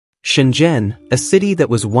Shenzhen, a city that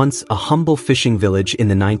was once a humble fishing village in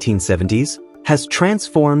the 1970s, has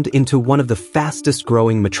transformed into one of the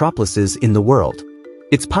fastest-growing metropolises in the world.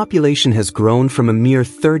 Its population has grown from a mere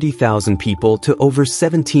 30,000 people to over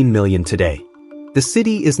 17 million today. The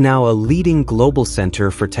city is now a leading global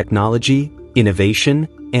center for technology, innovation,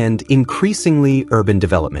 and increasingly urban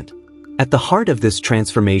development. At the heart of this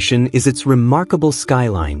transformation is its remarkable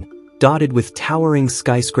skyline, dotted with towering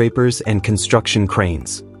skyscrapers and construction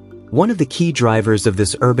cranes. One of the key drivers of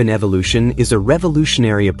this urban evolution is a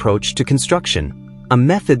revolutionary approach to construction, a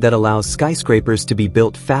method that allows skyscrapers to be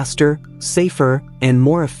built faster, safer, and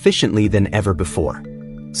more efficiently than ever before.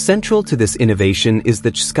 Central to this innovation is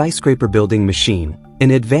the Skyscraper-Building Machine,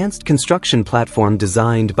 an advanced construction platform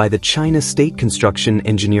designed by the China State Construction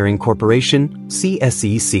Engineering Corporation,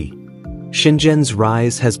 CSCEC. Shenzhen's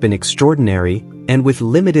rise has been extraordinary, and with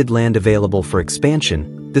limited land available for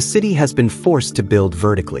expansion, the city has been forced to build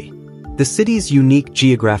vertically. The city's unique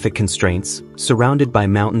geographic constraints, surrounded by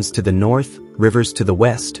mountains to the north, rivers to the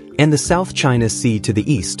west, and the South China Sea to the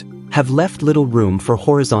east, have left little room for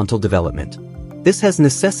horizontal development. This has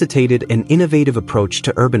necessitated an innovative approach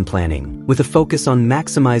to urban planning, with a focus on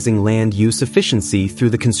maximizing land use efficiency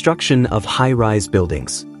through the construction of high-rise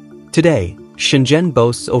buildings. Today, Shenzhen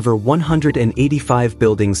boasts over 185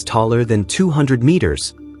 buildings taller than 200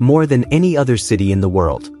 meters, more than any other city in the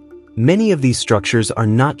world. Many of these structures are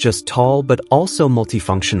not just tall but also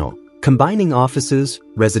multifunctional, combining offices,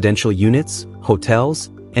 residential units, hotels,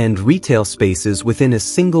 and retail spaces within a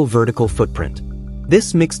single vertical footprint.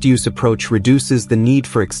 This mixed-use approach reduces the need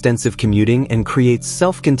for extensive commuting and creates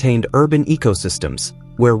self-contained urban ecosystems,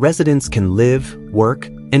 where residents can live, work,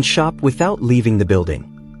 and shop without leaving the building.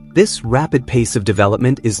 This rapid pace of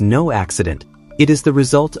development is no accident. It is the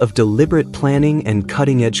result of deliberate planning and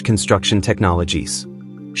cutting-edge construction technologies.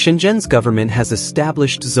 Shenzhen's government has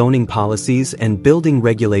established zoning policies and building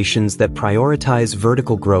regulations that prioritize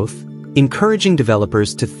vertical growth, encouraging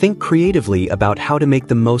developers to think creatively about how to make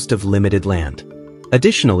the most of limited land.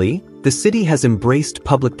 Additionally, the city has embraced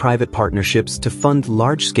public-private partnerships to fund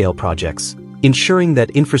large-scale projects, ensuring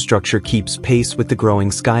that infrastructure keeps pace with the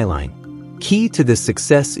growing skyline. Key to this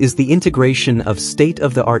success is the integration of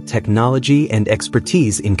state-of-the-art technology and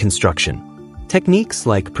expertise in construction. Techniques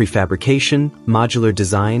like prefabrication, modular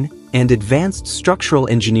design, and advanced structural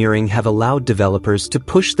engineering have allowed developers to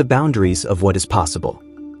push the boundaries of what is possible.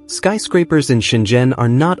 Skyscrapers in Shenzhen are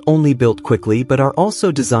not only built quickly but are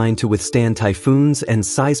also designed to withstand typhoons and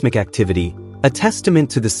seismic activity, a testament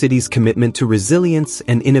to the city's commitment to resilience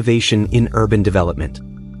and innovation in urban development.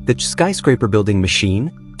 The Skyscraper-Building Machine,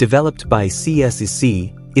 developed by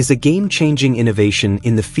CSCEC, is a game-changing innovation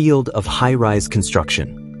in the field of high-rise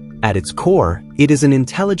construction. At its core, it is an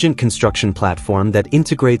intelligent construction platform that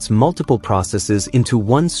integrates multiple processes into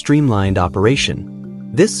one streamlined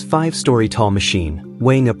operation. This 5-story tall machine,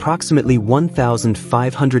 weighing approximately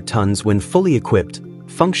 1,500 tons when fully equipped,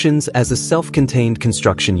 functions as a self-contained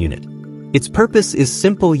construction unit. Its purpose is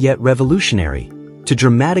simple yet revolutionary: to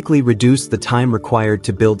dramatically reduce the time required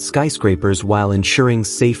to build skyscrapers while ensuring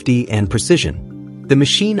safety and precision. The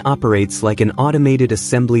machine operates like an automated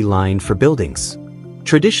assembly line for buildings.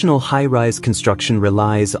 Traditional high-rise construction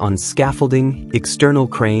relies on scaffolding, external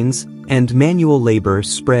cranes, and manual labor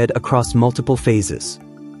spread across multiple phases.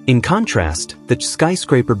 In contrast, the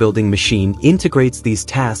Skyscraper-Building Machine integrates these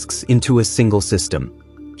tasks into a single system.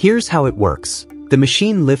 Here's how it works. The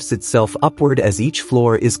machine lifts itself upward as each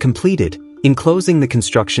floor is completed, enclosing the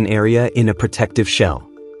construction area in a protective shell.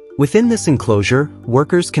 Within this enclosure,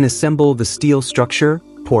 workers can assemble the steel structure,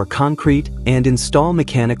 pour concrete, and install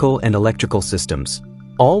mechanical and electrical systems,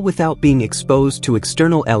 all without being exposed to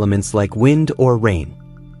external elements like wind or rain.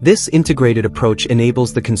 This integrated approach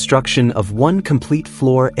enables the construction of one complete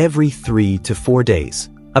floor every 3 to 4 days,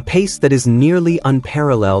 a pace that is nearly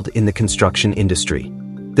unparalleled in the construction industry.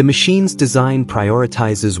 The machine's design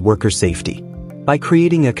prioritizes worker safety. By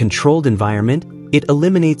creating a controlled environment, it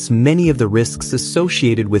eliminates many of the risks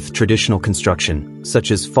associated with traditional construction,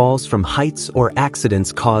 such as falls from heights or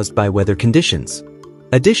accidents caused by weather conditions.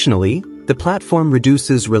 Additionally, the platform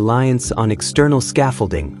reduces reliance on external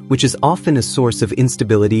scaffolding, which is often a source of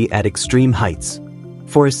instability at extreme heights.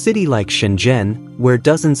 For a city like Shenzhen, where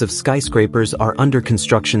dozens of skyscrapers are under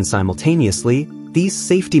construction simultaneously, these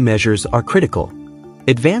safety measures are critical.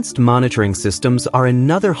 Advanced monitoring systems are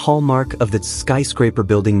another hallmark of the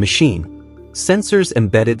Skyscraper-Building Machine. Sensors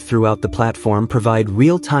embedded throughout the platform provide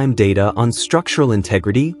real-time data on structural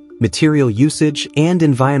integrity, material usage, and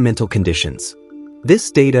environmental conditions.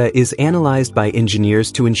 This data is analyzed by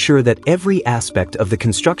engineers to ensure that every aspect of the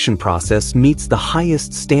construction process meets the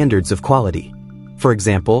highest standards of quality. For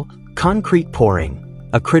example, concrete pouring,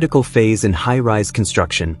 a critical phase in high-rise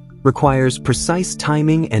construction, requires precise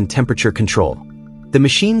timing and temperature control. The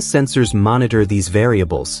machine's sensors monitor these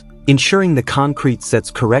variables, ensuring the concrete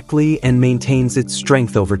sets correctly and maintains its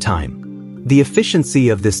strength over time. The efficiency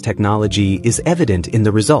of this technology is evident in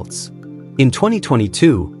the results. In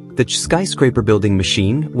 2022, the Skyscraper-Building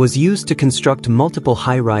Machine was used to construct multiple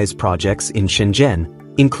high-rise projects in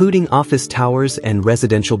Shenzhen, including office towers and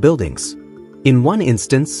residential buildings. In one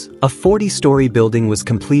instance, a 40-story building was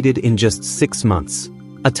completed in just 6 months,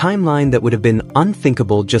 a timeline that would have been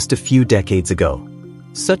unthinkable just a few decades ago.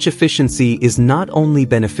 Such efficiency is not only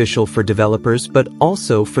beneficial for developers but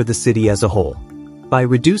also for the city as a whole. By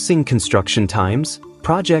reducing construction times,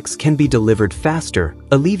 projects can be delivered faster,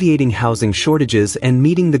 alleviating housing shortages and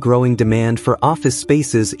meeting the growing demand for office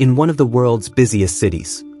spaces in one of the world's busiest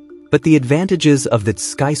cities. But the advantages of the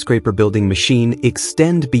Skyscraper-Building Machine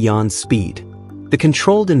extend beyond speed. The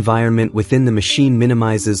controlled environment within the machine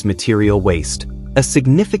minimizes material waste, a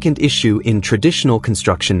significant issue in traditional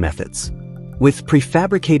construction methods. With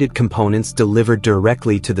prefabricated components delivered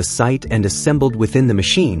directly to the site and assembled within the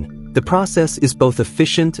machine, the process is both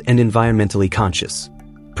efficient and environmentally conscious.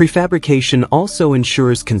 Prefabrication also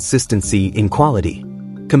ensures consistency in quality.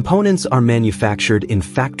 Components are manufactured in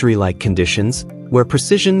factory-like conditions, where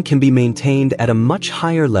precision can be maintained at a much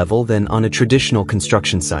higher level than on a traditional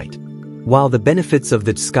construction site. While the benefits of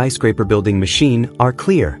the Skyscraper-Building Machine are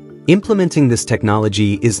clear, implementing this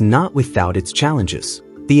technology is not without its challenges.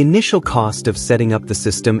 The initial cost of setting up the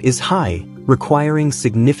system is high, requiring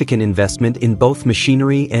significant investment in both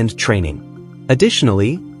machinery and training.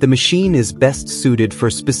 Additionally, the machine is best suited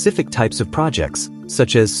for specific types of projects,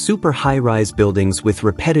 such as super high-rise buildings with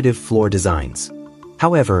repetitive floor designs.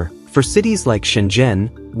 However, for cities like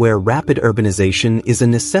Shenzhen, where rapid urbanization is a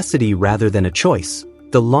necessity rather than a choice,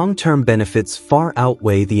 the long-term benefits far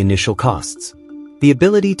outweigh the initial costs. The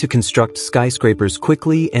ability to construct skyscrapers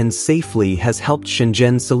quickly and safely has helped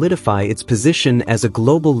Shenzhen solidify its position as a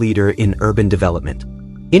global leader in urban development.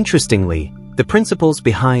 Interestingly, the principles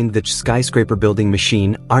behind the Skyscraper-Building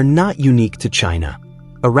Machine are not unique to China.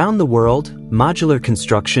 Around the world, modular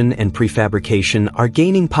construction and prefabrication are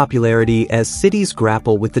gaining popularity as cities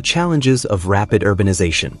grapple with the challenges of rapid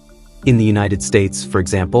urbanization. In the United States, for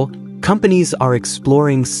example, companies are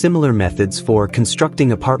exploring similar methods for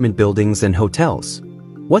constructing apartment buildings and hotels.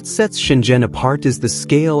 What sets Shenzhen apart is the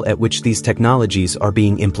scale at which these technologies are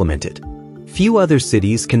being implemented. Few other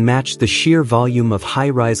cities can match the sheer volume of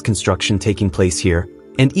high-rise construction taking place here,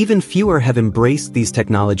 and even fewer have embraced these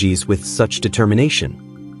technologies with such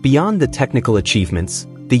determination. Beyond the technical achievements,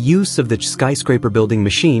 the use of the Skyscraper-Building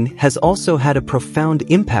Machine has also had a profound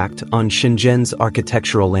impact on Shenzhen's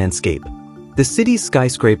architectural landscape. The city's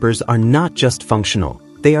skyscrapers are not just functional,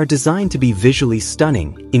 they are designed to be visually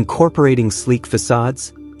stunning, incorporating sleek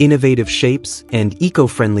facades, innovative shapes, and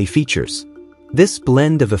eco-friendly features. This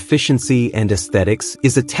blend of efficiency and aesthetics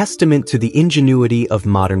is a testament to the ingenuity of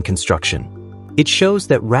modern construction. It shows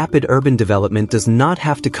that rapid urban development does not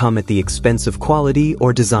have to come at the expense of quality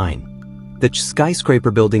or design. The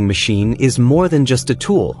Skyscraper-Building Machine is more than just a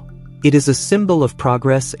tool. It is a symbol of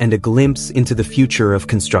progress and a glimpse into the future of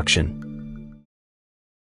construction.